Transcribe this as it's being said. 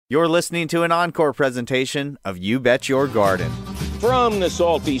You're listening to an encore presentation of You Bet Your Garden. From the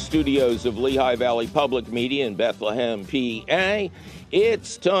Salty Studios of Lehigh Valley Public Media in Bethlehem, PA,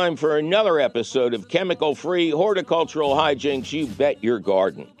 it's time for another episode of chemical-free horticultural hijinks You Bet Your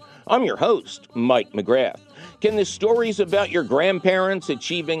Garden. I'm your host, Mike McGrath. Can the stories about your grandparents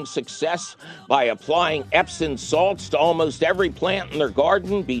achieving success by applying Epsom salts to almost every plant in their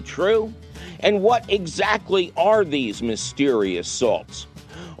garden be true? And what exactly are these mysterious salts?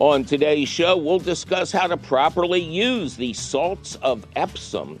 On today's show, we'll discuss how to properly use the salts of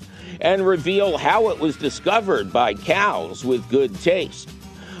Epsom and reveal how it was discovered by cows with good taste.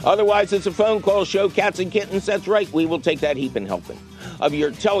 Otherwise, it's a phone call show, cats and kittens. That's right, we will take that heaping helping of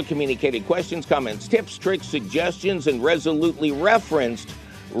your telecommunicated questions, comments, tips, tricks, suggestions, and resolutely referenced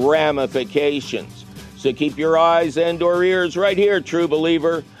ramifications. So keep your eyes and or ears right here, true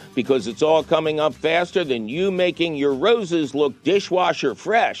believer, because it's all coming up faster than you making your roses look dishwasher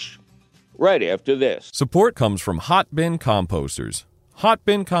fresh right after this. Support comes from Hot Bin Composters. Hot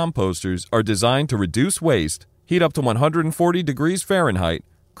Bin Composters are designed to reduce waste, heat up to 140 degrees Fahrenheit,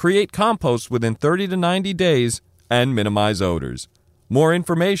 create compost within 30 to 90 days, and minimize odors. More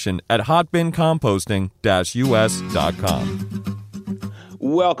information at hotbincomposting-us.com.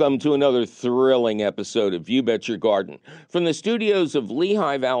 Welcome to another thrilling episode of You Bet Your Garden from the studios of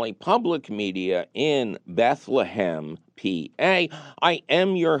Lehigh Valley Public Media in Bethlehem, PA. I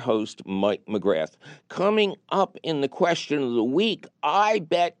am your host, Mike McGrath. Coming up in the question of the week, I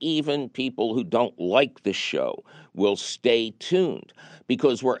bet even people who don't like the show will stay tuned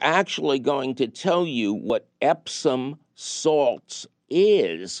because we're actually going to tell you what Epsom salts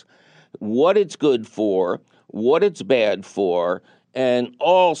is, what it's good for, what it's bad for, and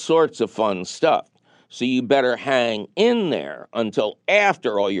all sorts of fun stuff. So you better hang in there until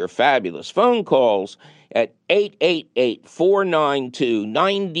after all your fabulous phone calls at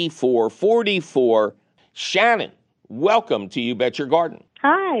 888-492-9444. Shannon, welcome to You Bet Your Garden.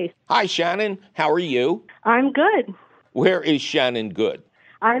 Hi. Hi, Shannon. How are you? I'm good. Where is Shannon good?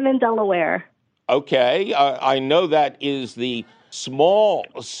 I'm in Delaware. Okay. I know that is the small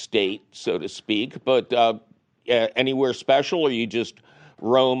state, so to speak, but anywhere special, or you just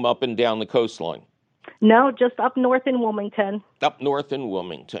roam up and down the coastline? No, just up north in Wilmington. Up north in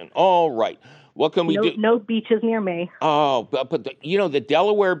Wilmington. All right. What can we do? No beaches near me. Oh, but the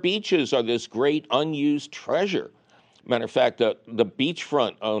Delaware beaches are this great unused treasure. Matter of fact, the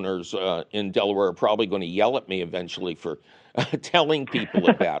beachfront owners in Delaware are probably going to yell at me eventually for telling people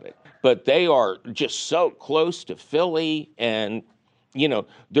about it. But they are just so close to Philly, and,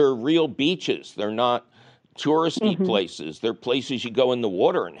 they're real beaches. They're not touristy places. They're places you go in the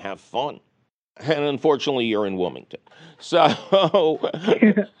water and have fun. And unfortunately, you're in Wilmington. So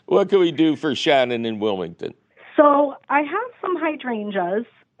what can we do for Shannon in Wilmington? So I have some hydrangeas,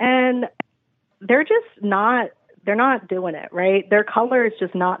 and they're not doing it, right? Their color is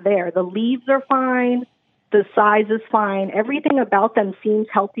just not there. The leaves are fine. The size is fine. Everything about them seems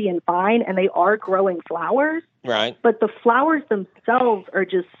healthy and fine, and they are growing flowers. Right. But the flowers themselves are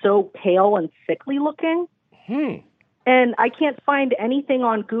just so pale and sickly looking. And I can't find anything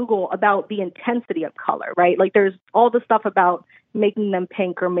on Google about the intensity of color, right? Like there's all the stuff about making them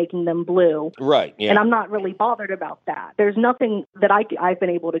pink or making them blue. Right, yeah. And I'm not really bothered about that. There's nothing that I've been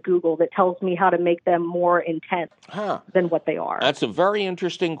able to Google that tells me how to make them more intense than what they are. That's a very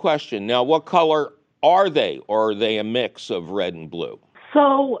interesting question. Now, what color are they, or are they a mix of red and blue?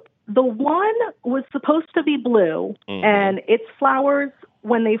 So the one was supposed to be blue, and its flowers,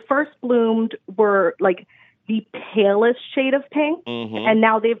 when they first bloomed, were like the palest shade of pink, and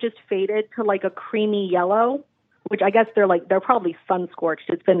now they've just faded to like a creamy yellow, which I guess they're probably sun scorched.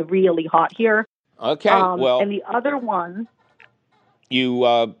 It's been really hot here. Okay, well, and the other one,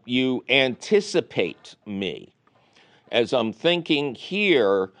 you anticipate me as I'm thinking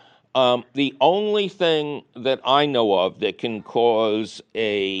here. The only thing that I know of that can cause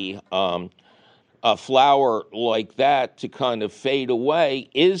a flower like that to kind of fade away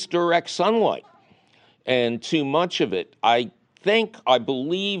is direct sunlight. And too much of it. I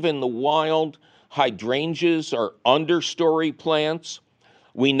believe in the wild, hydrangeas are understory plants.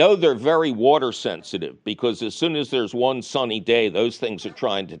 We know they're very water sensitive because as soon as there's one sunny day, those things are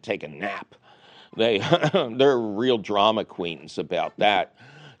trying to take a nap. They're real drama queens about that.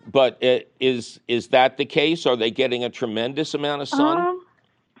 But is that the case? Are they getting a tremendous amount of sun?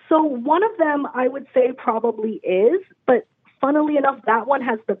 So one of them I would say probably is, but funnily enough, that one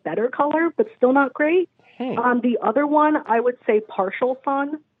has the better color, but still not great. The other one, I would say partial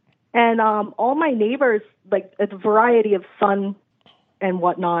sun. And all my neighbors, like a variety of sun and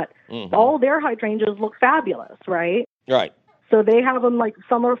whatnot, all their hydrangeas look fabulous, right? Right. So they have them like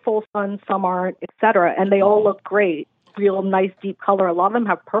some are full sun, some aren't, etc. And they all look great. Real nice deep color. A lot of them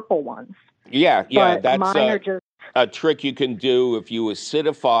have purple ones. Yeah, But that's mine are just a trick you can do if you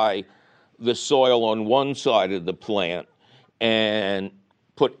acidify the soil on one side of the plant and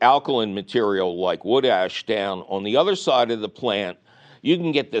put alkaline material like wood ash down on the other side of the plant. You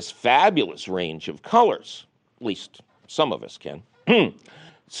can get this fabulous range of colors. At least some of us can.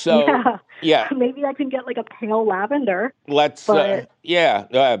 So, yeah. Maybe I can get like a pale lavender. But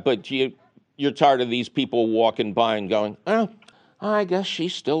you're tired of these people walking by and going, oh, I guess she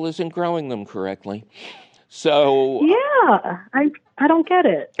still isn't growing them correctly. So yeah, I don't get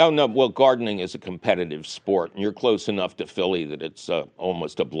it. Oh no, well, gardening is a competitive sport, and you're close enough to Philly that it's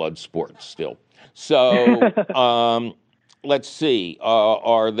almost a blood sport still. So let's see,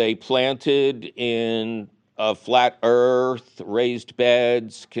 are they planted in flat earth, raised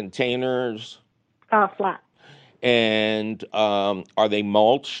beds, containers? Flat. And are they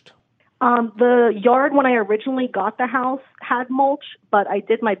mulched? The yard, when I originally got the house, had mulch, but I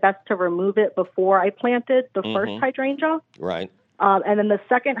did my best to remove it before I planted the first hydrangea. Right. And then the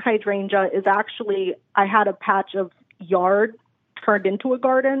second hydrangea is actually, I had a patch of yard turned into a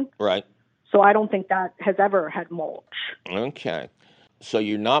garden. Right. So I don't think that has ever had mulch. Okay. So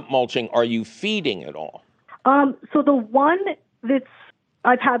you're not mulching. Are you feeding at all? So the one that's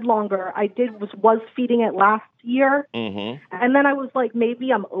I've had longer, I was feeding it last year. And then I was like,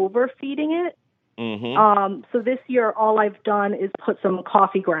 maybe I'm overfeeding it. So this year, all I've done is put some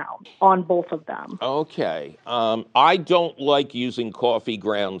coffee grounds on both of them. Okay. I don't like using coffee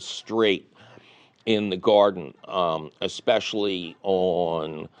grounds straight in the garden, especially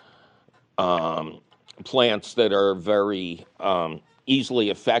on plants that are very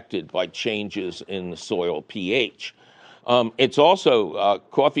easily affected by changes in the soil pH. It's also,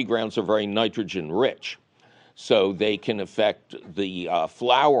 coffee grounds are very nitrogen rich, so they can affect the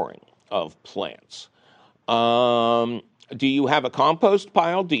flowering of plants. Do you have a compost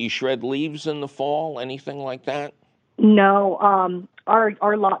pile? Do you shred leaves in the fall? Anything like that? No,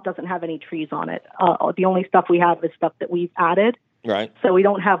 our lot doesn't have any trees on it. The only stuff we have is stuff that we've added. Right. So we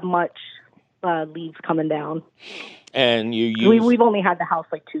don't have much leaves coming down. And you use... We've only had the house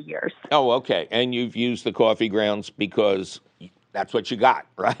like 2 years. Oh, okay. And you've used the coffee grounds because that's what you got,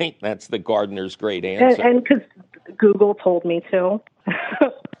 right? That's the gardener's great answer. And because Google told me to.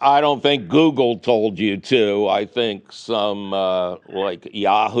 I don't think Google told you to. I think some like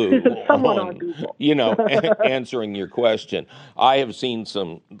Yahoo, someone on Google, answering your question. I have seen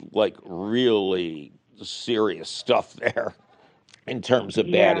some like really serious stuff there in terms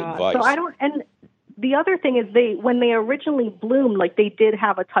of bad advice. So I don't. And the other thing is, when they originally bloomed, like they did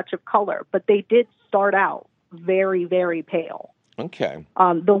have a touch of color, but they did start out very, very pale. Okay.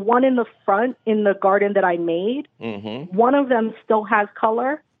 The one in the front in the garden that I made, one of them still has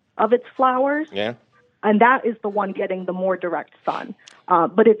color of its flowers. Yeah. And that is the one getting the more direct sun.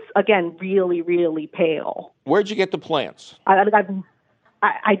 But it's, again, really, really pale. Where'd you get the plants?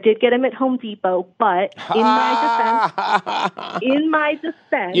 I did get them at Home Depot, but in my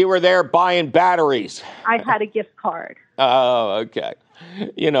defense, you were there buying batteries. I had a gift card. Oh, okay.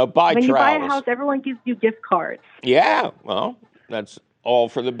 When you buy a house, everyone gives you gift cards. Yeah, well, that's all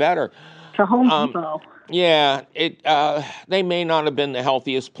for the better. To Home Depot. Yeah, they may not have been the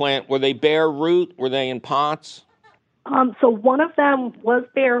healthiest plant. Were they bare root? Were they in pots? So one of them was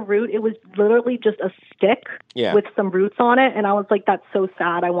bare root. It was literally just a stick with some roots on it. And I was like, that's so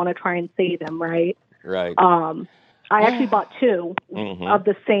sad. I want to try and save them, right? Right. I actually bought two of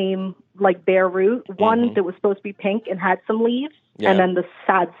the same, like, bare root. One that was supposed to be pink and had some leaves, and then the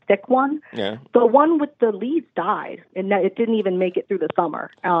sad stick one. Yeah. The one with the leaves died, and it didn't even make it through the summer.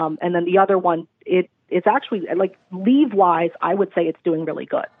 And then the other one, it's actually, like, leaf-wise, I would say it's doing really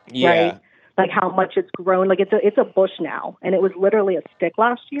good, right? Like how much it's grown. Like it's a bush now, and it was literally a stick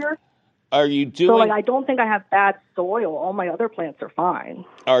last year. Are you doing? So like I don't think I have bad soil. All my other plants are fine.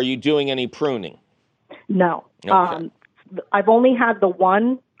 Are you doing any pruning? No. Okay. I've only had the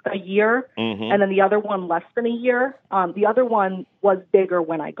one a year, and then the other one less than a year. The other one was bigger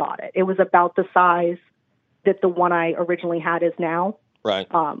when I got it. It was about the size that the one I originally had is now. Right.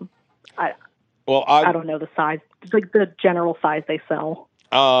 I don't know the size. It's like the general size they sell.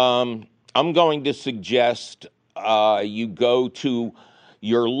 I'm going to suggest you go to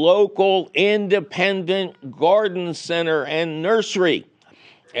your local independent garden center and nursery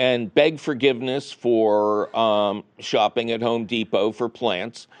and beg forgiveness for shopping at Home Depot for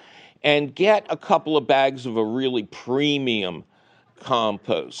plants and get a couple of bags of a really premium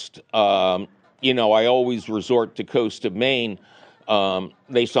compost. I always resort to Coast of Maine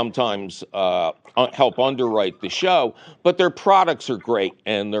They sometimes help underwrite the show, but their products are great,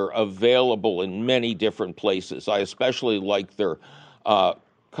 and they're available in many different places. I especially like their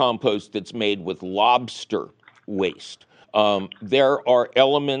compost that's made with lobster waste. There are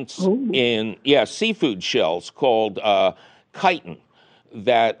elements in seafood shells called chitin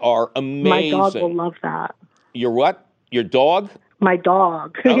that are amazing. My dog will love that. Your what? Your dog? My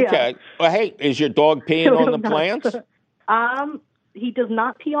dog. Okay. Well, hey, is your dog peeing on the plants? He does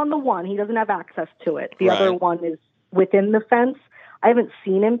not pee on the one. He doesn't have access to it. The Right. other one is within the fence. I haven't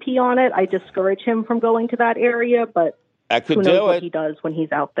seen him pee on it. I discourage him from going to that area, but That could who knows do what it. he does when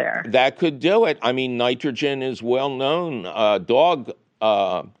he's out there. That could do it. I mean, nitrogen is well known. Dog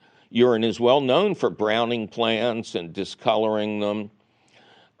urine is well known for browning plants and discoloring them.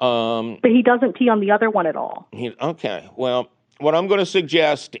 But he doesn't pee on the other one at all. Okay. Well, what I'm going to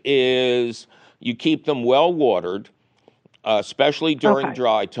suggest is you keep them well watered, especially during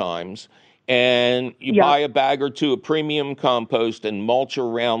dry times, and you buy a bag or two of premium compost and mulch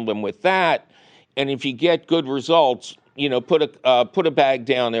around them with that. And if you get good results, put a bag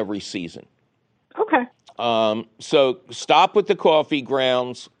down every season. Okay. So stop with the coffee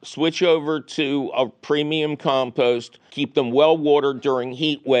grounds, switch over to a premium compost, keep them well watered during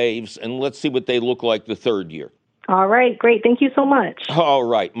heat waves, and let's see what they look like the third year. All right, great. Thank you so much. All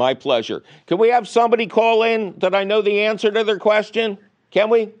right, my pleasure. Can we have somebody call in that I know the answer to their question? Can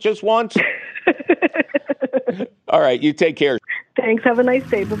we? Just once? All right, you take care. Thanks. Have a nice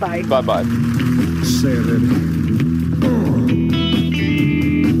day. Bye-bye. Bye-bye.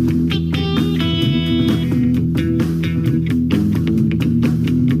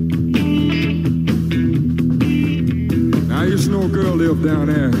 I used to know a girl lived down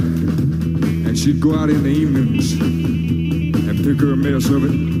there, and she'd go out in the evenings and pick her a mess of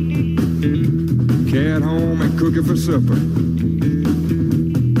it, carry it home and cook it for supper.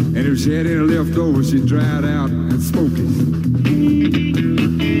 And if she had any left over, she'd dry it out and smoke it.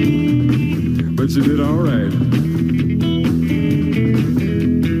 But she did all right.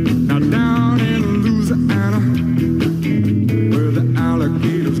 Now down in Louisiana, where the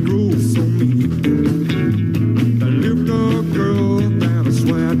alligators grow so mean,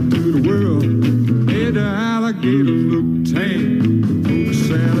 alligators look tame. Oh,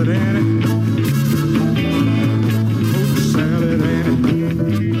 salad Annie. Oh, salad Annie.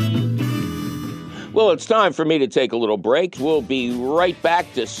 Well, it's time for me to take a little break. We'll be right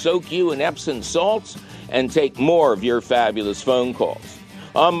back to soak you in Epsom salts and take more of your fabulous phone calls.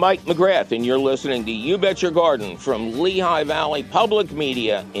 I'm Mike McGrath, and you're listening to You Bet Your Garden from Lehigh Valley Public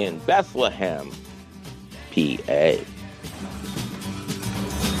Media in Bethlehem, PA.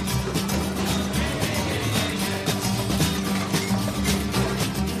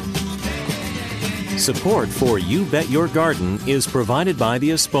 Support for You Bet Your Garden is provided by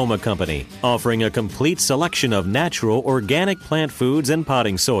the Espoma Company, offering a complete selection of natural organic plant foods and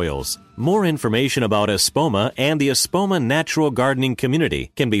potting soils. More information about Espoma and the Espoma Natural Gardening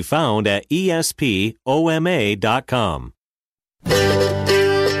Community can be found at espoma.com.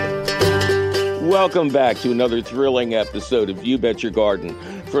 Welcome back to another thrilling episode of You Bet Your Garden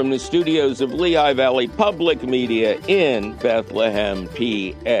from the studios of Lehigh Valley Public Media in Bethlehem,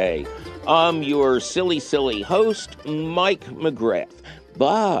 PA. I'm your silly host, Mike McGrath.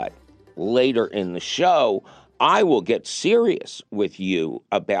 But later in the show, I will get serious with you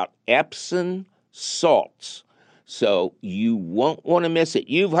about Epsom salts. So you won't want to miss it.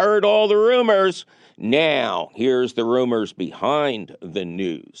 You've heard all the rumors. Now, here's the rumors behind the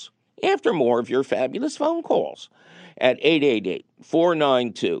news. After more of your fabulous phone calls at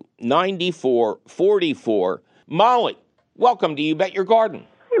 888-492-9444. Molly, welcome to You Bet Your Garden.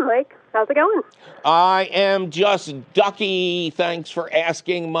 Hey, Mike. How's it going? I am just Ducky. Thanks for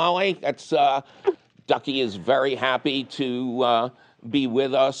asking, Molly. Ducky is very happy to be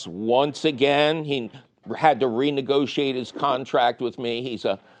with us once again. He had to renegotiate his contract with me. He's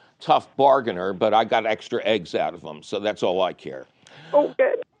a tough bargainer, but I got extra eggs out of him, so that's all I care. Oh,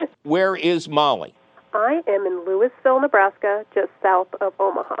 good. Where is Molly? I am in Louisville, Nebraska, just south of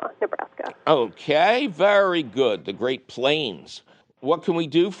Omaha, Nebraska. Okay, very good. The Great Plains. What can we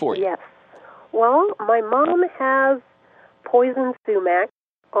do for you? Yes. Well, my mom has poison sumac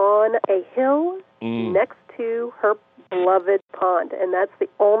on a hill next to her beloved pond, and that's the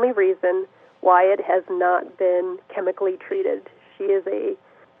only reason why it has not been chemically treated. She is a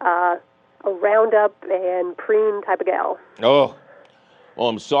Roundup and prune type of gal. Oh, well,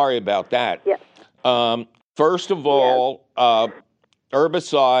 I'm sorry about that. Yes. First of all,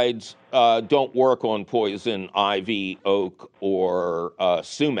 herbicides don't work on poison ivy, oak, or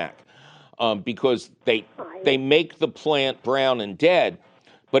sumac because they They make the plant brown and dead,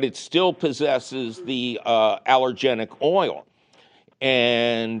 but it still possesses the allergenic oil.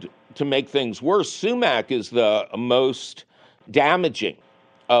 And to make things worse, sumac is the most damaging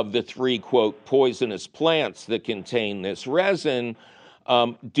of the three, quote, poisonous plants that contain this resin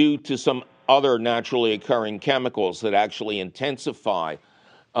due to some other naturally occurring chemicals that actually intensify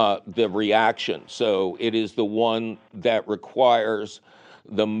the reaction. So it is the one that requires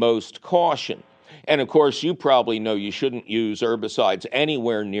the most caution. And of course, you probably know you shouldn't use herbicides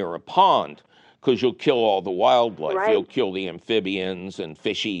anywhere near a pond because you'll kill all the wildlife. Right. You'll kill the amphibians and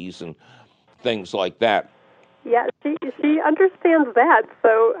fishies and things like that. Yeah, she understands that,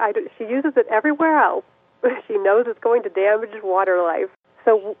 so she uses it everywhere else. She knows it's going to damage water life.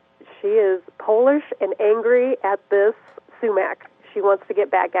 So she is Polish and angry at this sumac. She wants to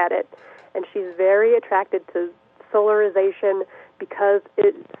get back at it, and she's very attracted to solarization because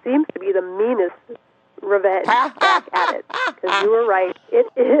it seems to be the meanest revenge back at it. Because you were right, it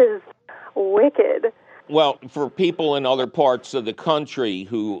is wicked. Well, for people in other parts of the country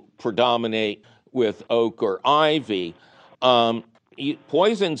who predominate with oak or ivy,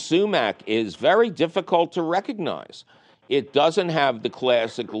 poison sumac is very difficult to recognize. It doesn't have the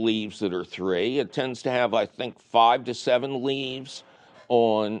classic leaves that are 3. It tends to have, I think, 5 to 7 leaves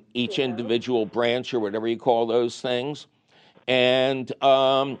on each individual branch or whatever you call those things. And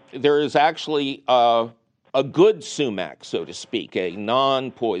there is actually a good sumac, so to speak, a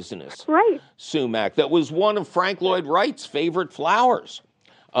non-poisonous sumac that was one of Frank Lloyd Wright's favorite flowers.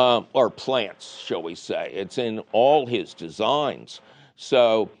 Or plants, shall we say. It's in all his designs.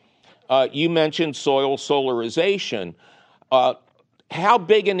 So you mentioned soil solarization. How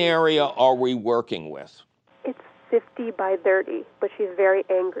big an area are we working with? It's 50 by 30, but she's very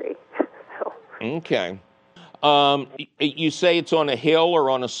angry. So. Okay. You say it's on a hill or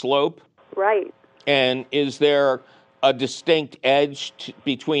on a slope? Right. And is there a distinct edge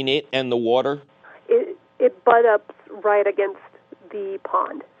between it and the water? It butt ups right against the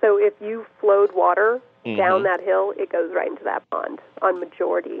pond. So if you flowed water down that hill, it goes right into that pond on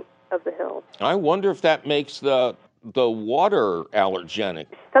majority of the hill. I wonder if that makes the water allergenic.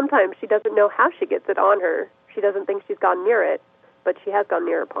 Sometimes she doesn't know how she gets it on her. She doesn't think she's gone near it, but she has gone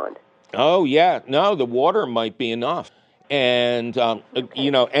near a pond. Oh, yeah. No, the water might be enough. And,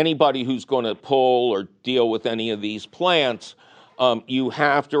 anybody who's going to pull or deal with any of these plants, you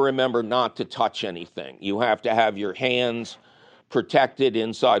have to remember not to touch anything. You have to have your hands protected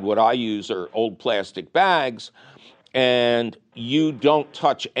inside what I use are old plastic bags, and you don't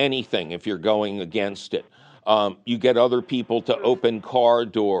touch anything if you're going against it. You get other people to open car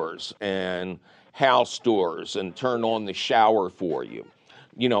doors and house doors and turn on the shower for you,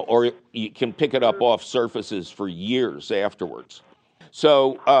 or you can pick it up off surfaces for years afterwards.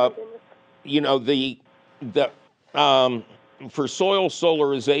 So, for soil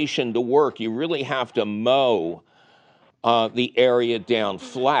solarization to work, you really have to mow the area down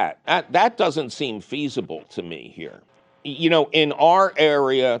flat. That doesn't seem feasible to me here. In our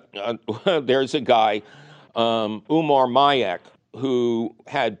area, there's a guy, Umar Mayek, who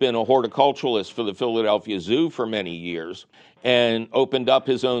had been a horticulturalist for the Philadelphia Zoo for many years and opened up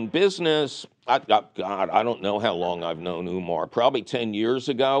his own business. I don't know how long I've known Umar, probably 10 years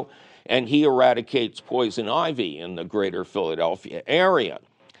ago, and he eradicates poison ivy in the greater Philadelphia area.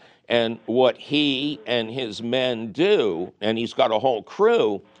 And what he and his men do, and he's got a whole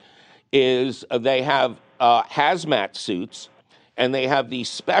crew, is they have hazmat suits, and they have these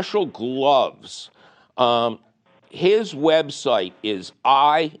special gloves. His website is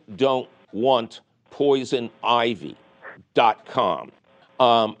idon'twantpoisonivy.com.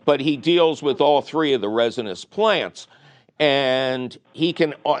 But he deals with all 3 of the resinous plants. And he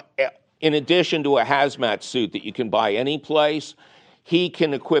can, in addition to a hazmat suit that you can buy any place, he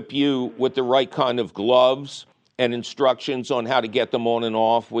can equip you with the right kind of gloves and instructions on how to get them on and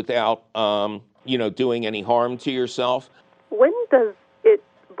off without, doing any harm to yourself. When does it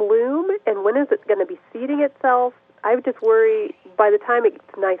bloom, and when is it going to be seeding itself? I would just worry by the time it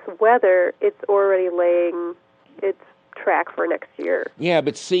gets nice weather, it's already laying its track for next year. Yeah,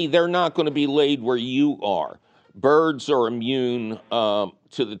 but see, they're not going to be laid where you are. Birds are immune to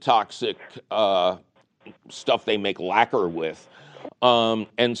the toxic stuff they make lacquer with.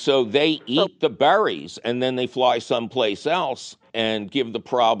 And so they eat the berries, and then they fly someplace else and give the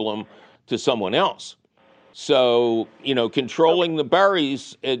problem to someone else. So, controlling the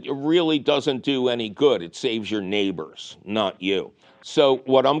berries, it really doesn't do any good. It saves your neighbors, not you. So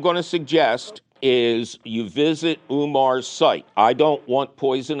what I'm going to suggest is you visit Umar's site,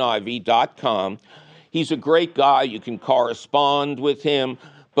 idon'twantpoisonivy.com. He's a great guy. You can correspond with him.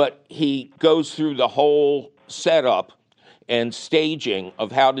 but he goes through the whole setup and staging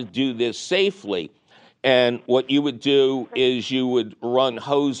of how to do this safely. And what you would do is you would run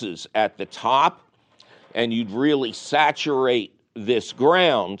hoses at the top, and you'd really saturate this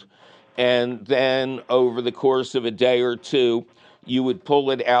ground. And then over the course of a day or two, you would pull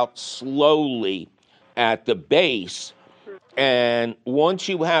it out slowly at the base. And once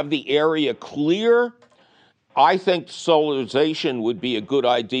you have the area clear, I think solarization would be a good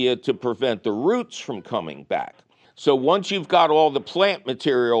idea to prevent the roots from coming back. So once you've got all the plant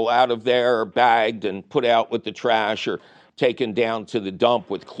material out of there, bagged and put out with the trash or taken down to the dump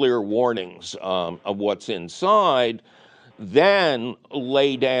with clear warnings of what's inside, then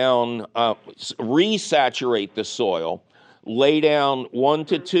lay down, resaturate the soil, lay down 1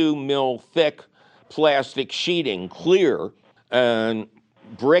 to 2 mil thick plastic sheeting, clear, and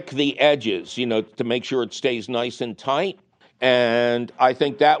brick the edges, to make sure it stays nice and tight. And I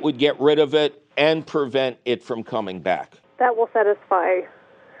think that would get rid of it and prevent it from coming back. That will satisfy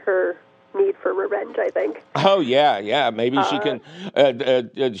her need for revenge, I think. Oh, yeah. Maybe she can,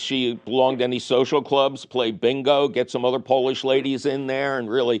 she belonged to any social clubs, play bingo, get some other Polish ladies in there and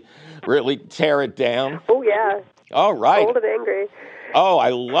really tear it down. Oh, yeah. All right. Old and angry. Oh, I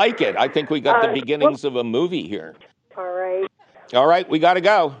like it. I think we got the beginnings of a movie here. All right, we got to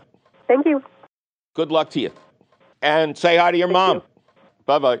go. Thank you. Good luck to you. And say hi to your mom.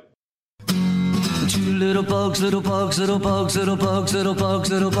 Bye-bye. Two little bugs, little bugs, little bugs, little bugs, little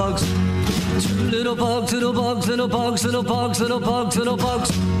bugs, little bugs. Two little bugs, little bugs, little bugs, little bugs, little bugs, little bugs.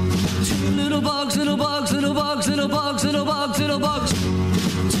 Two little bugs, little bugs, little bugs, little bugs, little bugs, little bugs. Two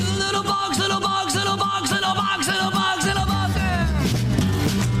little bugs, little bugs, little bugs, little bugs, little bugs, little bugs.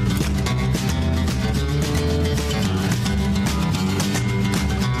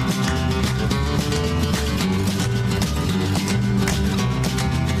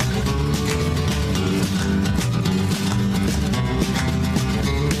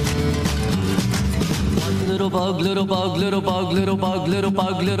 Little bug, little bug, little bug, little bug, little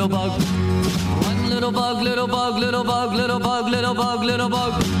bug, little bug. One little bug, little bug, little bug, little bug, little bug, little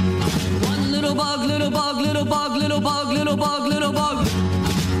bug. One little bug, little bug, little bug, little bug, little bug, little bug.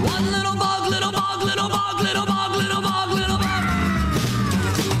 One little bug, little bug, little bug, little bug, little bug, little bug.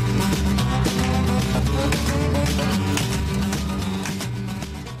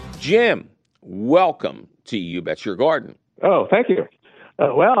 Jim, welcome to You Bet Your Garden. Oh, thank you.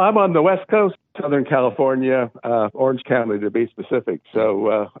 Well, I'm on the West Coast, Southern California, Orange County to be specific.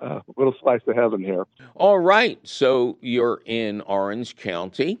 So a little slice of heaven here. All right. So you're in Orange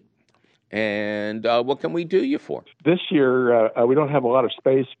County. And what can we do you for? This year, we don't have a lot of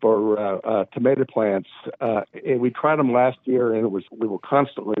space for tomato plants. We tried them last year, and we were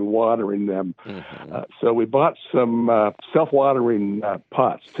constantly watering them. Mm-hmm. So we bought some self-watering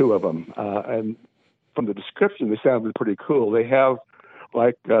pots, 2 of them. And from the description, they sounded pretty cool. They have,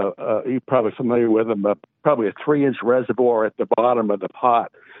 like, you're probably familiar with them, probably a 3-inch reservoir at the bottom of the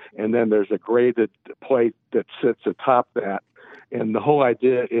pot. And then there's a graded plate that sits atop that. And the whole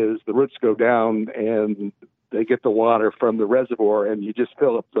idea is the roots go down and they get the water from the reservoir, and you just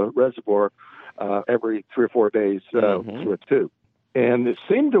fill up the reservoir every 3 or 4 days with 2. And it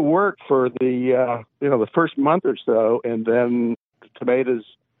seemed to work for the first month or so, and then the tomatoes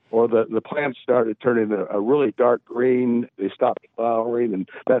or the plants started turning a really dark green. They stopped flowering, and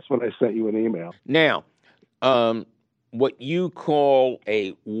that's when I sent you an email. Now, what you call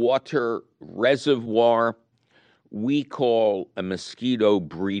a water reservoir, we call a mosquito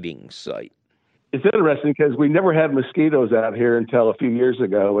breeding site. It's interesting because we never had mosquitoes out here until a few years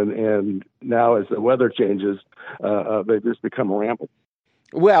ago, and now as the weather changes, they've just become rampant.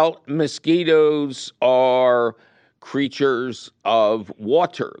 Well, mosquitoes are creatures of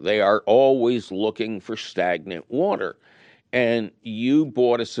water. They are always looking for stagnant water. And you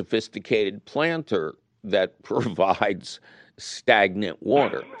bought a sophisticated planter that provides stagnant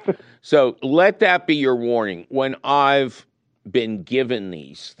water. So let that be your warning. When I've been given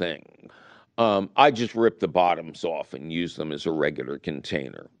these things, I just rip the bottoms off and use them as a regular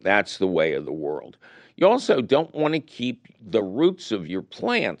container. That's the way of the world. You also don't want to keep the roots of your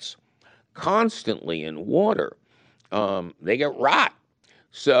plants constantly in water. They get rot.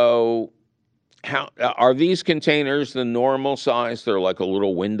 So how are these containers the normal size? They're like a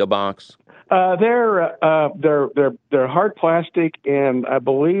little window box? They're hard plastic, and I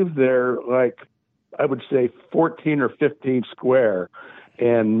believe they're like, I would say 14 or 15 square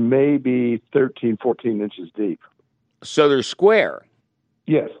and maybe 13, 14 inches deep. So they're square?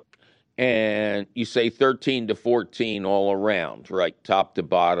 Yes. And you say 13 to 14 all around, right? Top to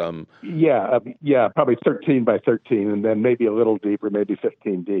bottom. Yeah, probably 13 by 13, and then maybe a little deeper, maybe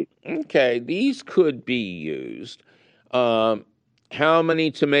 15 deep. Okay, these could be used. How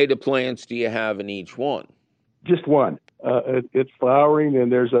many tomato plants do you have in each one? Just one. It's flowering,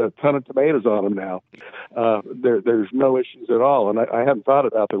 and there's a ton of tomatoes on them now. There's no issues at all, and I hadn't thought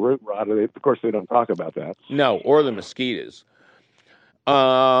about the root rot. Of course, they don't talk about that. No, or the mosquitoes.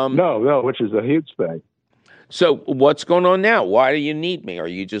 No, which is a huge thing. So what's going on now? Why do you need me? Are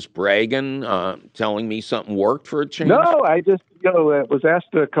you just bragging, telling me something worked for a change? No, I just was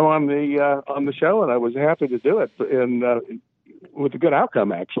asked to come on the show, and I was happy to do it, and with a good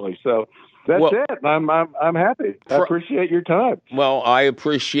outcome actually. So that's it. I'm happy. I appreciate your time. Well, I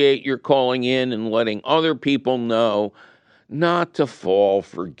appreciate your calling in and letting other people know not to fall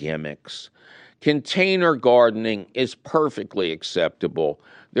for gimmicks. Container gardening is perfectly acceptable.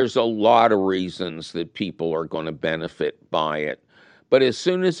 There's a lot of reasons that people are going to benefit by it. But as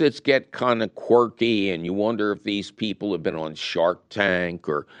soon as it's get kind of quirky and you wonder if these people have been on Shark Tank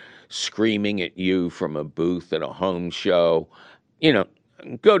or screaming at you from a booth at a home show,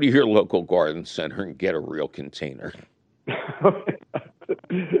 go to your local garden center and get a real container.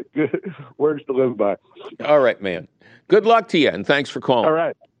 Good words to live by. All right, man. Good luck to you, and thanks for calling. All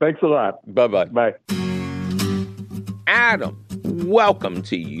right. Thanks a lot. Bye-bye. Bye. Adam, welcome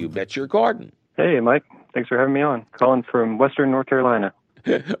to You Bet Your Garden. Hey, Mike. Thanks for having me on. Calling from Western North Carolina.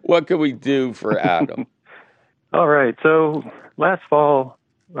 What can we do for Adam? All right. So last fall,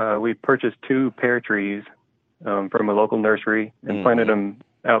 we purchased 2 pear trees from a local nursery and planted them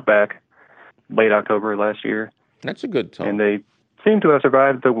out back late October last year. That's a good time. And they seem to have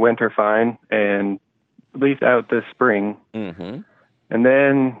survived the winter fine and leafed out this spring. Mm-hmm. And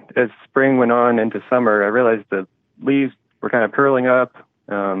then as spring went on into summer, I realized the leaves were kind of curling up.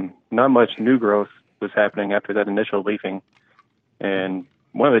 Not much new growth was happening after that initial leafing. And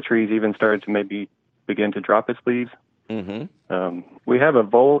one of the trees even started to maybe begin to drop its leaves. Mm-hmm. We have a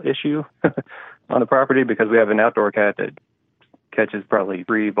vole issue on the property because we have an outdoor cat that catches probably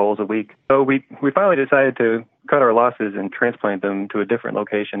 3 voles a week. So we finally decided to cut our losses and transplant them to a different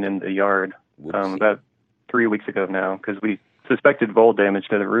location in the yard about 3 weeks ago now because we suspected vole damage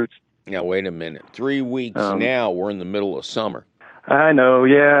to the roots. Now, wait a minute. 3 weeks now, we're in the middle of summer. I know,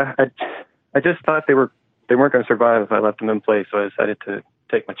 yeah. I just thought they weren't going to survive if I left them in place, so I decided to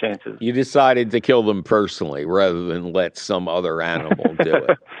take my chances. You decided to kill them personally rather than let some other animal do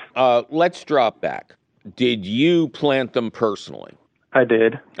it. Let's drop back. Did you plant them personally? I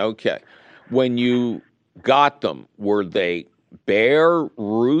did. Okay. When you got them, were they bare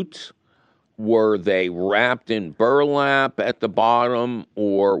roots? Were they wrapped in burlap at the bottom,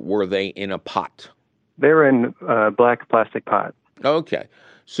 or were they in a pot? They were in a black plastic pot. Okay.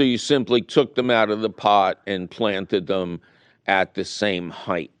 So you simply took them out of the pot and planted them at the same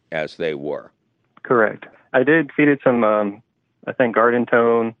height as they were? Correct. I did feed it some, I think, garden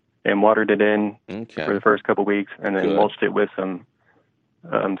tone and watered it in for the first couple weeks and then mulched it with some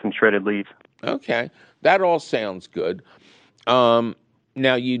shredded leaves. Okay. That all sounds good.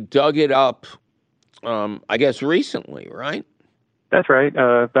 Now, you dug it up, I guess, recently, right? That's right.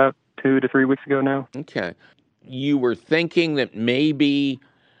 About 2 to 3 weeks ago now. Okay. You were thinking that maybe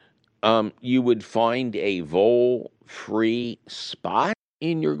you would find a vole-free spot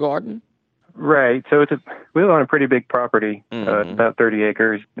in your garden? Right. So we live on a pretty big property, about 30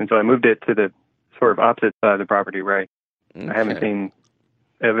 acres. And so I moved it to the sort of opposite side of the property, right? Okay. I haven't seen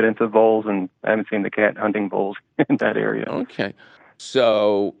evidence of voles, and I haven't seen the cat hunting voles in that area. Okay.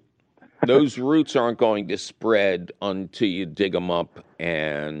 So those roots aren't going to spread until you dig them up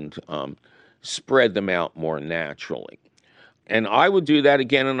and spread them out more naturally. And I would do that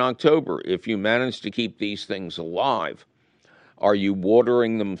again in October if you manage to keep these things alive. Are you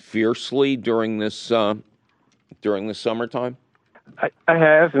watering them fiercely during this summertime? I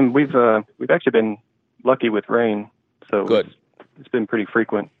have, and we've actually been lucky with rain, so good. It's been pretty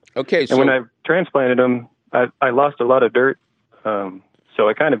frequent. Okay, and when I transplanted them, I lost a lot of dirt. So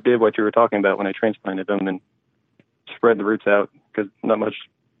I kind of did what you were talking about when I transplanted them and spread the roots out because not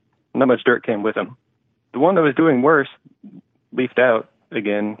much dirt came with them. The one that was doing worse leafed out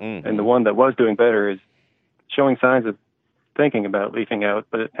again, and the one that was doing better is showing signs of thinking about leafing out,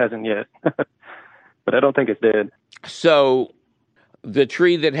 but it hasn't yet. But I don't think it's dead. So the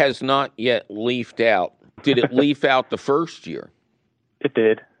tree that has not yet leafed out, did it leaf out the first year? It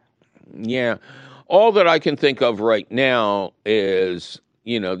did. Yeah. All that I can think of right now is,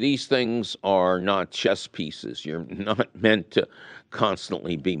 these things are not chess pieces. You're not meant to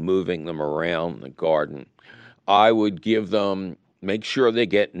constantly be moving them around the garden. I would give them Make sure they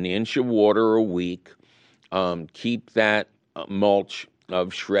get an inch of water a week. Keep that mulch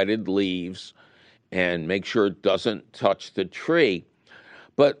of shredded leaves and make sure it doesn't touch the tree.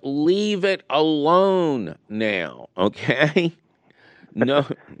 But leave it alone now, okay? No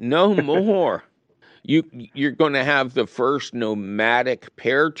more. You're going to have the first nomadic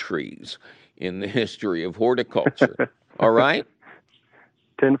pear trees in the history of horticulture. All right?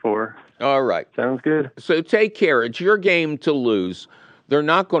 10-4. All right. Sounds good. So take care. It's your game to lose. They're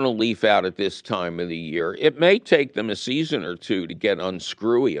not going to leaf out at this time of the year. It may take them a season or two to get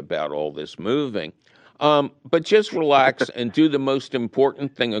unscrewy about all this moving. But just relax and do the most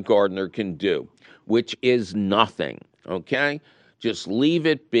important thing a gardener can do, which is nothing, okay? Just leave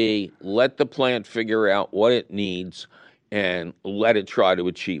it be, let the plant figure out what it needs, and let it try to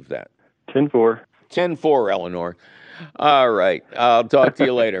achieve that. 10-4. 10-4, Eleanor. All right. I'll talk to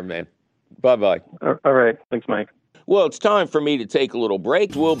you later, man. Bye-bye. All right. Thanks, Mike. Well, it's time for me to take a little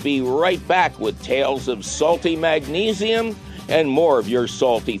break. We'll be right back with tales of salty magnesium and more of your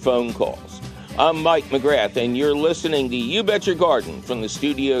salty phone calls. I'm Mike McGrath, and you're listening to You Bet Your Garden from the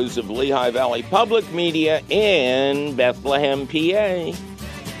studios of Lehigh Valley Public Media in Bethlehem, PA.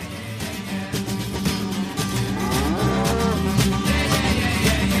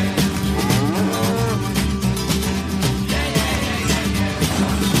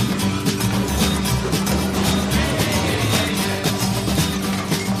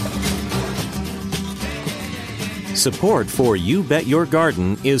 Support for You Bet Your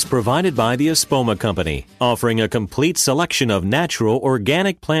Garden is provided by the Espoma Company, offering a complete selection of natural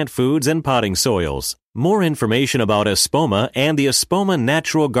organic plant foods and potting soils. More information about Espoma and the Espoma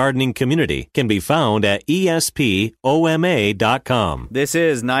Natural Gardening Community can be found at espoma.com. This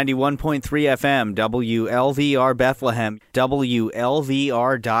is 91.3 FM, WLVR Bethlehem, WLVR.org.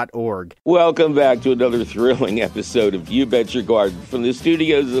 Welcome back to another thrilling episode of You Bet Your Garden from the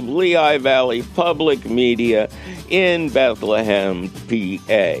studios of Lehigh Valley Public Media in Bethlehem,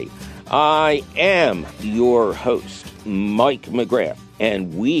 PA. I am your host, Mike McGrath.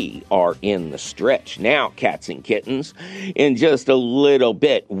 And we are in the stretch. Now, cats and kittens, in just a little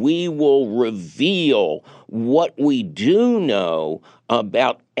bit, we will reveal what we do know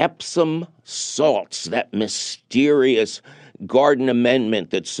about Epsom Salts, that mysterious garden amendment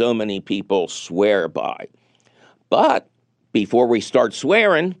that so many people swear by. But before we start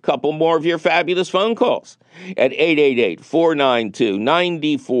swearing, a couple more of your fabulous phone calls at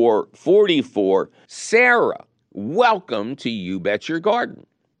 888-492-9444. Sarah, welcome to You Bet Your Garden.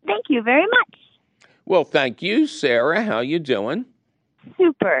 Thank you very much. Well, thank you, Sarah. How you doing?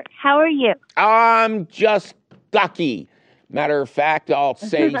 Super. How are you? I'm just ducky. Matter of fact, I'll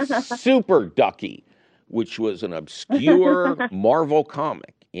say super ducky, which was an obscure Marvel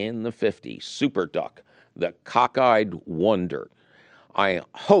comic in the 50s. Super Duck, the cockeyed wonder. I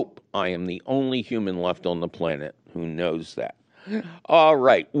hope I am the only human left on the planet who knows that. All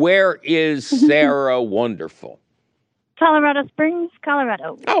right. Where is Sarah Wonderful? Colorado Springs,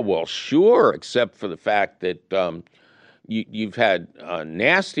 Colorado. Oh, well, sure, except for the fact that you've had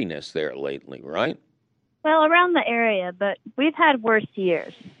nastiness there lately, right? Well, around the area, but we've had worse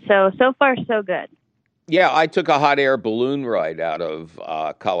years. So far, so good. Yeah, I took a hot air balloon ride out of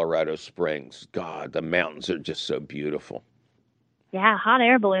Colorado Springs. God, the mountains are just so beautiful. Yeah, hot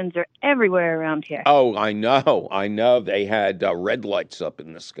air balloons are everywhere around here. Oh, I know. They had red lights up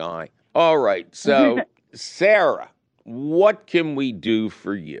in the sky. All right, so, Sarah, what can we do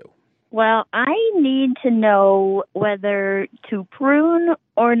for you? Well, I need to know whether to prune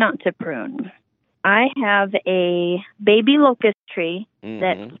or not to prune. I have a baby locust tree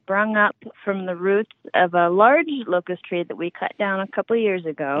that sprung up from the roots of a large locust tree that we cut down a couple of years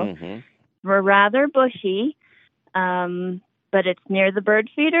ago. We're rather bushy, but it's near the bird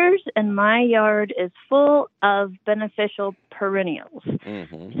feeders, and my yard is full of beneficial perennials.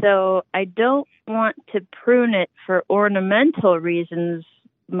 So I don't want to prune it for ornamental reasons.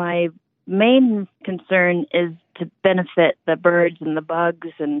 My main concern is to benefit the birds and the bugs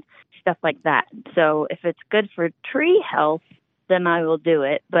and stuff like that. So if it's good for tree health, then I will do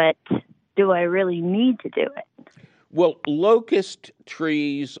it. But do I really need to do it? Well, locust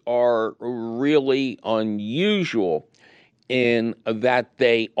trees are really unusual in that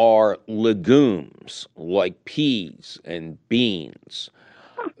they are legumes like peas and beans.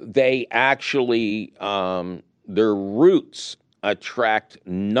 They actually, their roots attract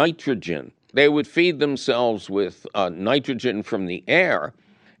nitrogen. They would feed themselves with nitrogen from the air,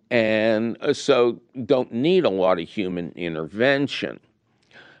 and so don't need a lot of human intervention.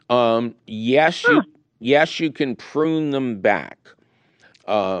 Yes, you can prune them back.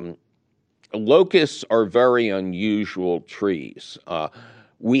 locusts are very unusual trees.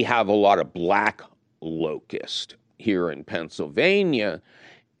 We have a lot of black locust here in Pennsylvania,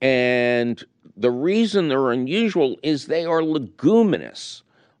 and the reason they're unusual is they are leguminous,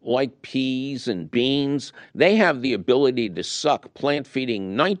 like peas and beans. They have the ability to suck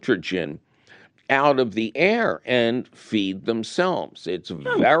plant-feeding nitrogen out of the air and feed themselves. It's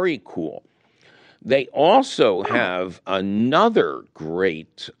very cool. They also have another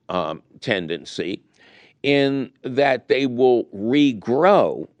great tendency in that they will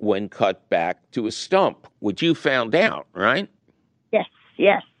regrow when cut back to a stump, which you found out, right?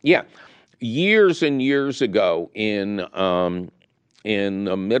 Yes. Yeah. Years and years ago in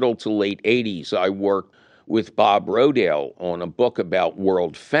the middle to late 80s, I worked with Bob Rodale on a book about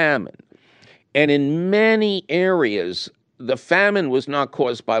world famine. And in many areas, the famine was not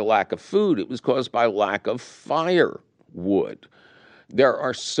caused by lack of food. It was caused by lack of firewood. There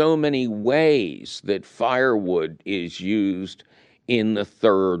are so many ways that firewood is used in the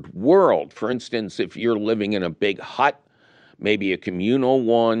third world. For instance, if you're living in a big hut, maybe a communal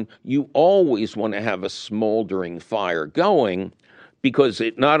one, you always want to have a smoldering fire going because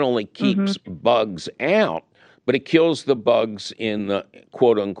it not only keeps bugs out, but it kills the bugs in the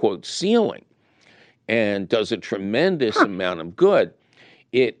quote-unquote ceiling and does a tremendous amount of good.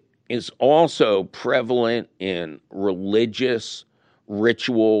 It is also prevalent in religious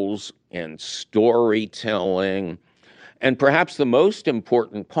rituals and storytelling. And perhaps the most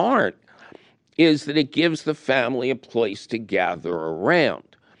important part is that it gives the family a place to gather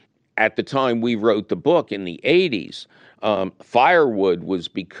around. At the time we wrote the book in the 80s, firewood was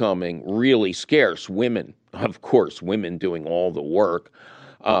becoming really scarce. Women, of course, women doing all the work.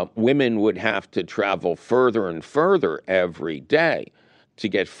 Women would have to travel further and further every day to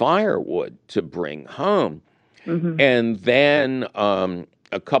get firewood to bring home. And then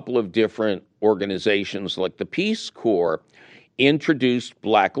a couple of different organizations like the Peace Corps introduced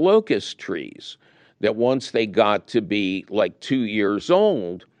black locust trees that once they got to be like 2 years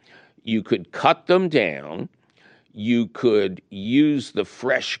old, you could cut them down. You could use the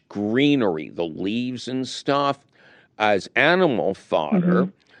fresh greenery, the leaves and stuff, as animal fodder,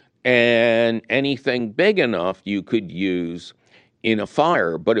 and anything big enough you could use in a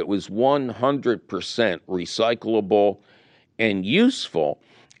fire, but it was 100% recyclable and useful.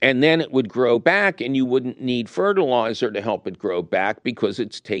 And then it would grow back, and you wouldn't need fertilizer to help it grow back because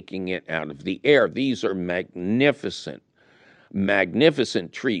it's taking it out of the air. These are magnificent,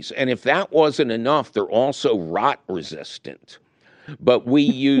 magnificent trees. And if that wasn't enough, they're also rot resistant. But we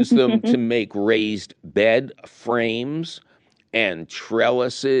use them to make raised bed frames and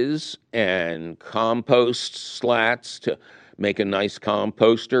trellises and compost slats to make a nice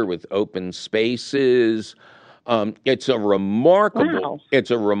composter with open spaces. It's a remarkable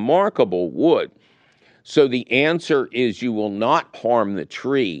wood. So the answer is you will not harm the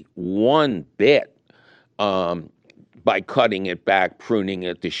tree one bit by cutting it back, pruning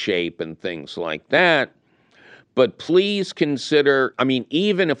it to shape and things like that. But please consider,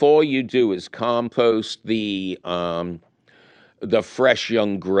 even if all you do is compost the fresh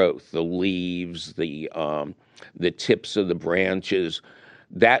young growth, the leaves, the tips of the branches,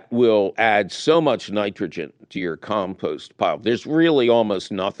 that will add so much nitrogen to your compost pile. There's really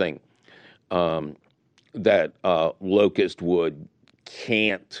almost nothing that locust wood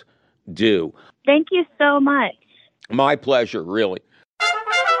can't do. Thank you so much. My pleasure, really.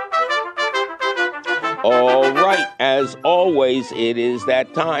 All right, as always, it is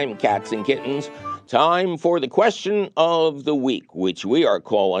that time, cats and kittens. Time for the question of the week, which we are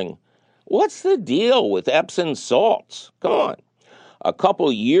calling, what's the deal with Epsom salts? Come on. A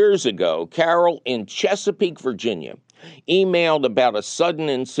couple years ago, Carol in Chesapeake, Virginia, emailed about a sudden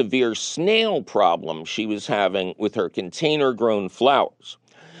and severe snail problem she was having with her container-grown flowers.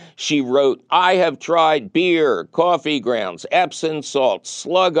 She wrote, I have tried beer, coffee grounds, Epsom salts,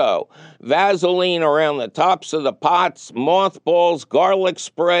 Sluggo, Vaseline around the tops of the pots, mothballs, garlic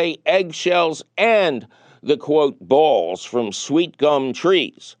spray, eggshells, and the, quote, balls from sweet gum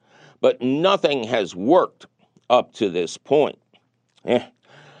trees. But nothing has worked up to this point.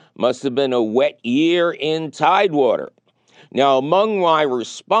 Must have been a wet year in Tidewater. Now, among my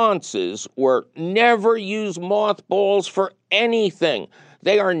responses were never use mothballs for anything.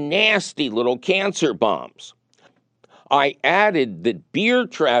 They are nasty little cancer bombs. I added that beer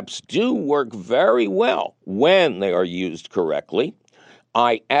traps do work very well when they are used correctly.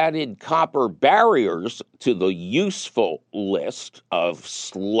 I added copper barriers to the useful list of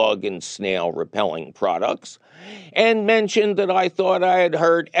slug and snail repelling products and mentioned that I thought I had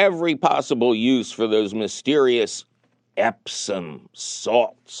heard every possible use for those mysterious Epsom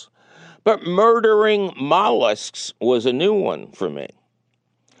salts. But murdering mollusks was a new one for me.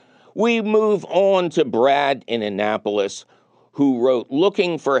 We move on to Brad in Annapolis, who wrote,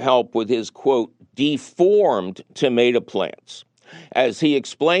 looking for help with his, quote, deformed tomato plants. As he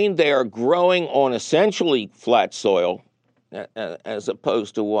explained, they are growing on essentially flat soil, as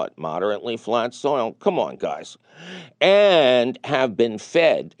opposed to what? Moderately flat soil? Come on, guys. And have been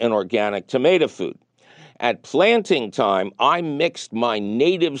fed an organic tomato food. At planting time, I mixed my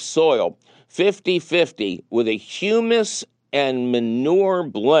native soil 50-50 with a humus and manure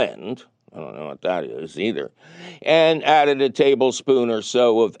blend, I don't know what that is either, and added a tablespoon or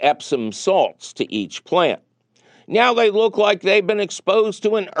so of Epsom salts to each plant. Now they look like they've been exposed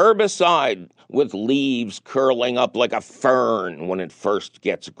to an herbicide, with leaves curling up like a fern when it first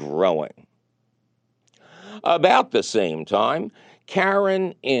gets growing. About the same time,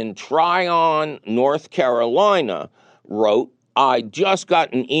 Karen in Tryon, North Carolina, wrote, I just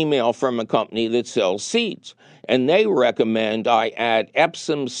got an email from a company that sells seeds, and they recommend I add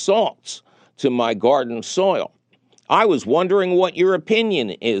Epsom salts to my garden soil. I was wondering what your opinion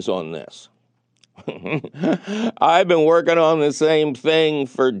is on this. I've been working on the same thing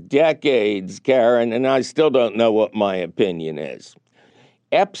for decades, Karen, and I still don't know what my opinion is.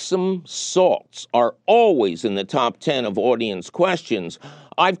 Epsom salts are always in the top 10 of audience questions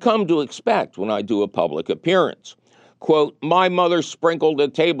I've come to expect when I do a public appearance. Quote, my mother sprinkled a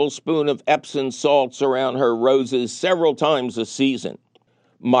tablespoon of Epsom salts around her roses several times a season.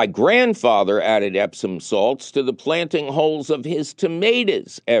 My grandfather added Epsom salts to the planting holes of his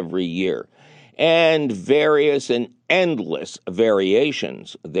tomatoes every year, and various and endless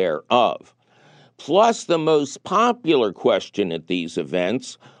variations thereof. Plus, the most popular question at these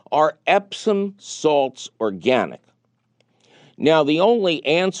events, are Epsom salts organic? Now, the only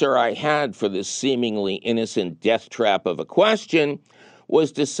answer I had for this seemingly innocent death trap of a question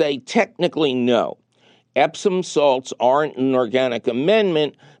was to say technically no. Epsom salts aren't an organic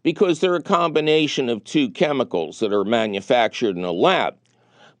amendment because they're a combination of two chemicals that are manufactured in a lab.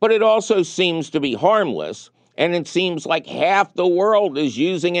 But it also seems to be harmless, and it seems like half the world is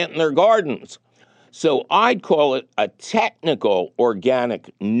using it in their gardens. So I'd call it a technical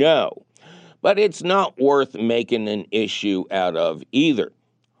organic no, but it's not worth making an issue out of either.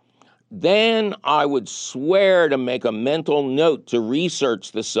 Then I would swear to make a mental note to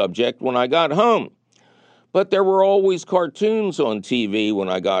research the subject when I got home. But there were always cartoons on TV when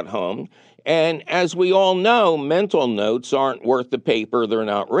I got home, and as we all know, mental notes aren't worth the paper they're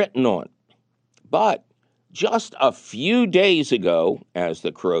not written on. But just a few days ago, as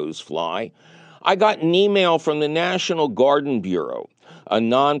the crows fly, I got an email from the National Garden Bureau, a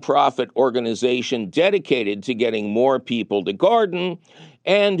nonprofit organization dedicated to getting more people to garden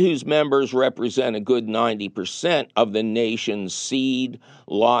and whose members represent a good 90% of the nation's seed,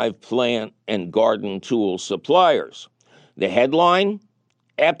 live plant, and garden tool suppliers. The headline,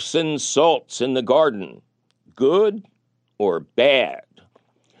 Epsom salts in the garden, good or bad?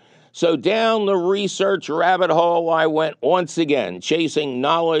 So down the research rabbit hole I went once again, chasing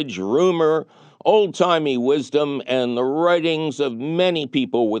knowledge, rumor, old-timey wisdom, and the writings of many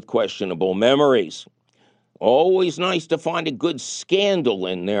people with questionable memories. Always nice to find a good scandal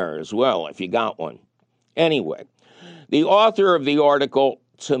in there as well, if you got one. Anyway, the author of the article,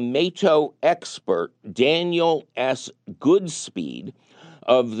 tomato expert Daniel S. Goodspeed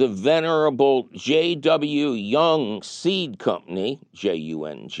of the venerable J.W. Young Seed Company,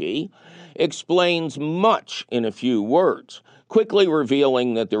 J-U-N-G, explains much in a few words, quickly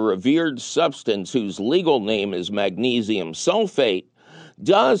revealing that the revered substance whose legal name is magnesium sulfate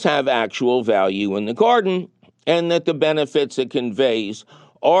does have actual value in the garden, and that the benefits it conveys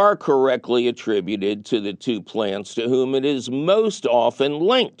are correctly attributed to the two plants to whom it is most often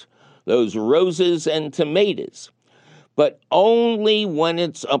linked, those roses and tomatoes, but only when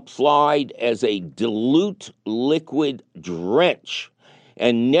it's applied as a dilute liquid drench,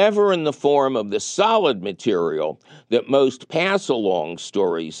 and never in the form of the solid material that most pass-along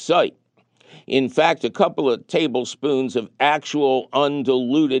stories cite. In fact, a couple of tablespoons of actual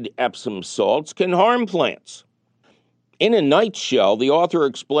undiluted Epsom salts can harm plants. In a nutshell, the author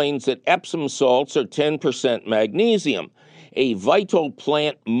explains that Epsom salts are 10% magnesium, a vital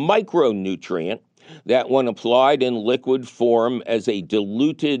plant micronutrient that, when applied in liquid form as a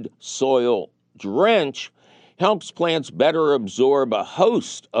diluted soil drench, helps plants better absorb a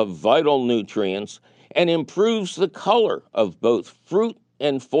host of vital nutrients and improves the color of both fruit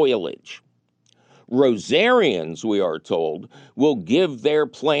and foliage. Rosarians, we are told, will give their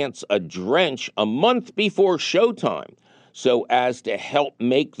plants a drench a month before showtime so as to help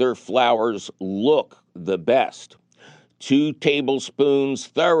make their flowers look the best. 2 tablespoons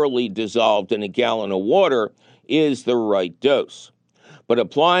thoroughly dissolved in a gallon of water is the right dose. But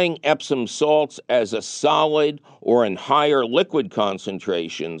applying Epsom salts as a solid or in higher liquid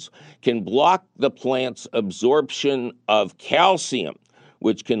concentrations can block the plant's absorption of calcium,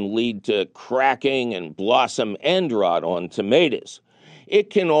 which can lead to cracking and blossom end rot on tomatoes. It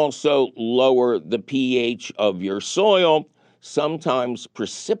can also lower the pH of your soil, sometimes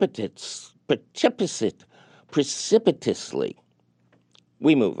precipitously.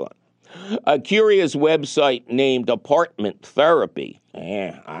 We move on. A curious website named Apartment Therapy,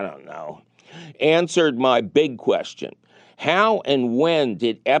 I don't know, answered my big question. How and when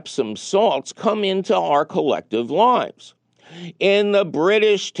did Epsom salts come into our collective lives? In the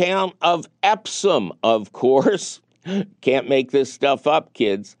British town of Epsom, of course. Can't make this stuff up,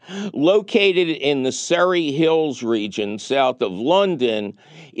 kids. Located in the Surrey Hills region south of London,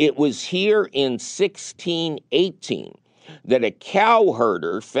 it was here in 1618 that a cow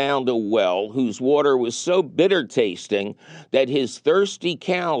herder found a well whose water was so bitter tasting that his thirsty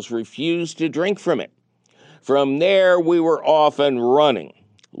cows refused to drink from it. From there, we were off and running,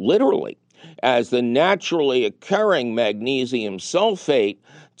 literally, as the naturally occurring magnesium sulfate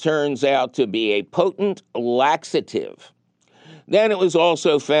turns out to be a potent laxative. Then it was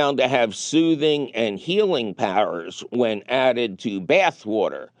also found to have soothing and healing powers when added to bath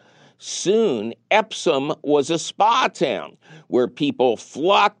water. Soon, Epsom was a spa town where people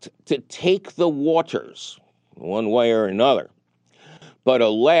flocked to take the waters, one way or another. But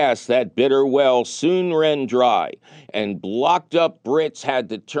alas, that bitter well soon ran dry, and blocked up Brits had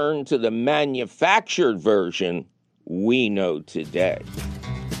to turn to the manufactured version we know today.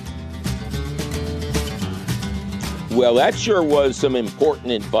 Well, that sure was some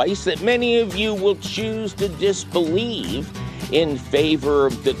important advice that many of you will choose to disbelieve in favor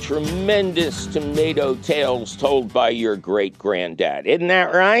of the tremendous tomato tales told by your great-granddad. Isn't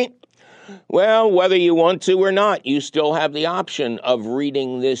that right? Well, whether you want to or not, you still have the option of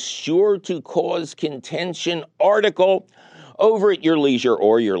reading this sure-to-cause contention article over at your leisure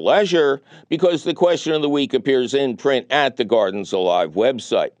or your leisure, because the question of the week appears in print at the Gardens Alive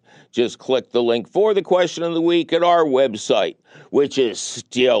website. Just click the link for the question of the week at our website, which is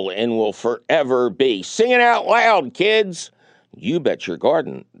still and will forever be, sing it out loud, kids,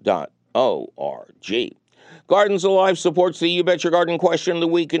 YouBetYourGarden.org. Gardens Alive supports the You Bet Your Garden question of the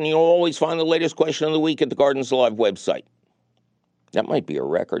week, and you'll always find the latest question of the week at the Gardens Alive website. That might be a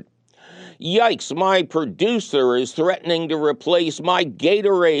record. Yikes, my producer is threatening to replace my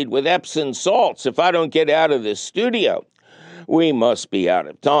Gatorade with Epsom salts if I don't get out of this studio. We must be out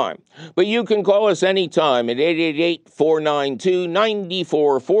of time. But you can call us anytime at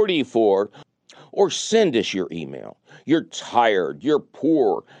 888-492-9444 or send us your email. You're tired, you're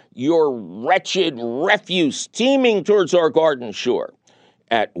poor, you're wretched refuse teeming towards our garden shore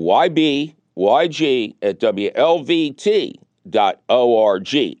at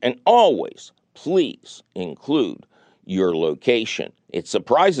YBYG@WLVT.org. And always, please include your location. It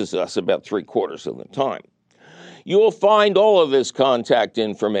surprises us about 3/4 of the time. You'll find all of this contact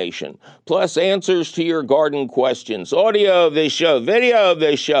information, plus answers to your garden questions, audio of this show, video of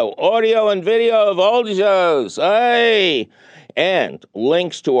this show, audio and video of all the shows, hey, and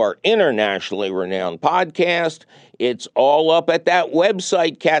links to our internationally renowned podcast. It's all up at that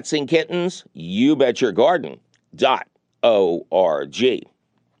website, cats and kittens, YouBetYourGarden.org.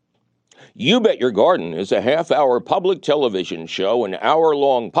 You Bet Your Garden is a half-hour public television show, an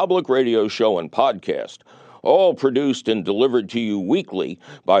hour-long public radio show and podcast, all produced and delivered to you weekly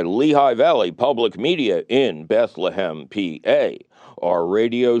by Lehigh Valley Public Media in Bethlehem, PA. Our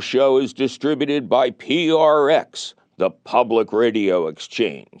radio show is distributed by PRX, the Public Radio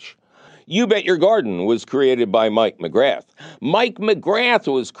Exchange. You Bet Your Garden was created by Mike McGrath. Mike McGrath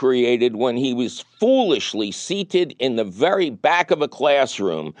was created when he was foolishly seated in the very back of a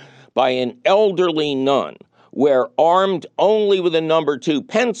classroom by an elderly nun, where, armed only with a number 2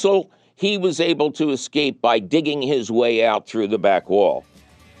 pencil, he was able to escape by digging his way out through the back wall.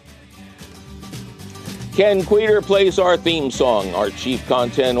 Ken Queter plays our theme song. Our chief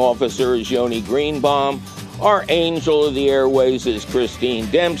content officer is Yoni Greenbaum. Our angel of the airways is Christine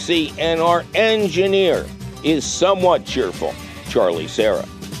Dempsey. And our engineer is somewhat cheerful, Charlie Sarah.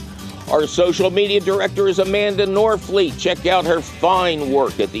 Our social media director is Amanda Norfleet. Check out her fine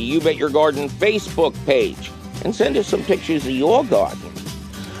work at the You Bet Your Garden Facebook page and send us some pictures of your garden.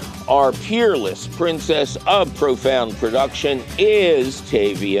 Our peerless princess of profound production is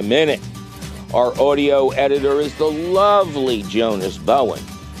Tavia Minute. Our audio editor is the lovely Jonas Bowen.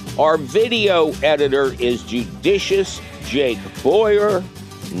 Our video editor is judicious Jake Boyer,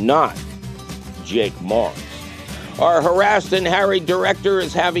 not Jake Morris. Our harassed and harried director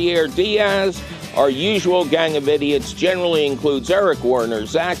is Javier Diaz. Our usual gang of idiots generally includes Eric Warner,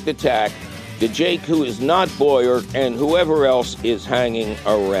 Zach the Tack, the Jake who is not Boyer, and whoever else is hanging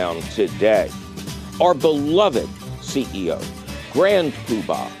around today. Our beloved CEO, Grand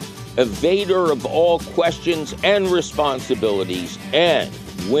Poobah, evader of all questions and responsibilities, and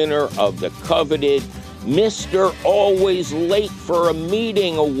winner of the coveted Mr. Always Late for a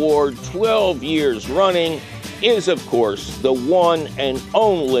Meeting award 12 years running, is, of course, the one and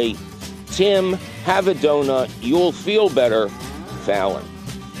only Tim Have a Donut, You'll Feel Better, Fallon.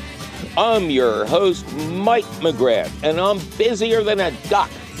 I'm your host, Mike McGrath, and I'm busier than a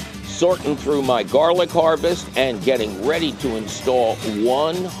duck sorting through my garlic harvest and getting ready to install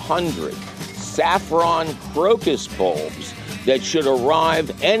 100 saffron crocus bulbs that should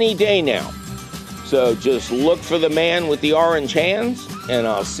arrive any day now. So just look for the man with the orange hands, and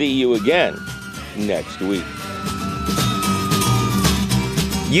I'll see you again next week.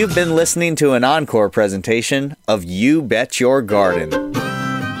 You've been listening to an encore presentation of You Bet Your Garden.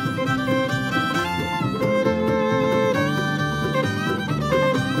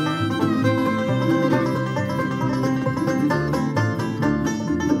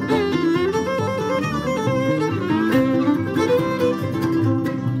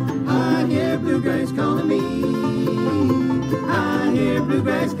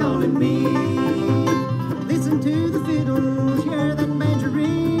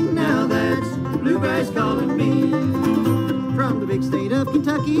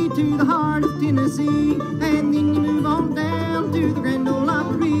 Kentucky to the heart of Tennessee, and then you move on down to the Grand Ole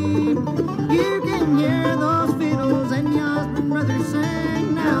Opry. You can hear those fiddles and the Osborne brothers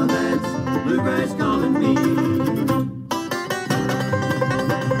sing. Now that's bluegrass calling me.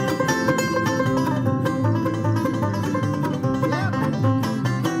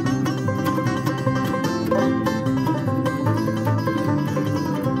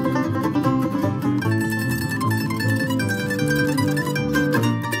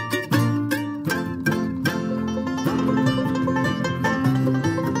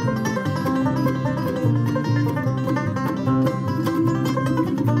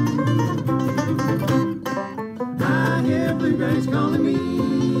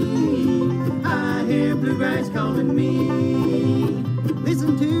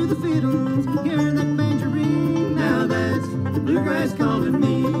 Listen to the fiddles, hear that banjarine. Now that's bluegrass calling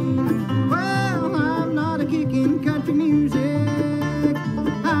me. Well, I'm not a kick in country music,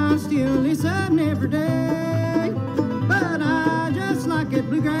 I still listen every day, but I just like it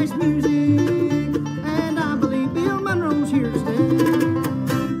bluegrass music.